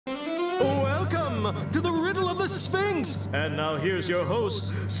to the Riddle of the Sphinx. And now here's your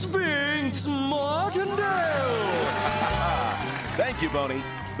host, Sphinx Martindale. Thank you, Boney.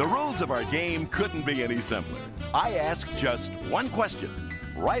 The rules of our game couldn't be any simpler. I ask just one question.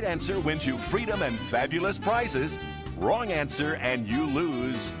 Right answer wins you freedom and fabulous prizes. Wrong answer and you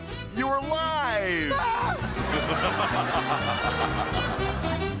lose your lives.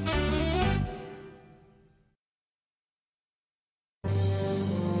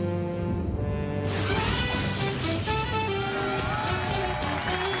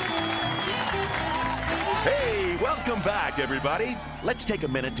 Hey, welcome back, everybody. Let's take a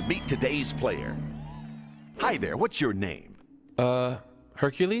minute to meet today's player. Hi there, what's your name?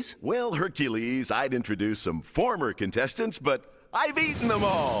 Hercules? Well, Hercules, I'd introduce some former contestants, but I've eaten them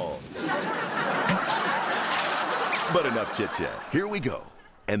all. But enough chit-chat. Here we go.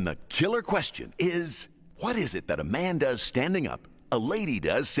 And the killer question is, what is it that a man does standing up, a lady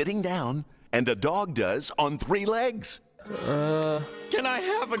does sitting down, and a dog does on 3 legs? Can I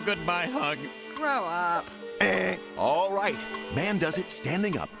have a goodbye hug? Grow up. All right. Man does it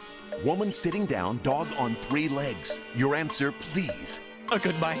standing up, woman sitting down, dog on 3 legs. Your answer, please. A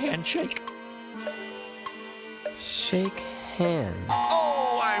goodbye handshake? Shake hands.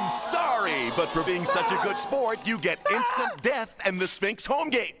 Oh, I'm sorry, but for being such a good sport, you get instant death and the Sphinx home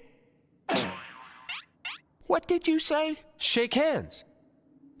game. What did you say? Shake hands.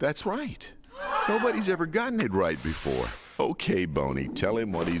 That's right. Nobody's ever gotten it right before. Okay, Boney, tell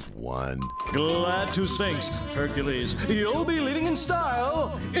him what he's won. Glad to Sphinx, Hercules. You'll be leaving in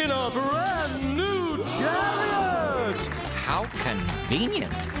style in a brand new chariot. How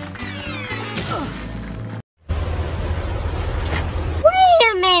convenient. Wait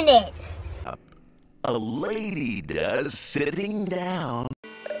a minute! A lady does sitting down.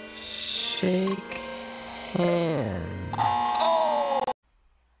 Shake hands.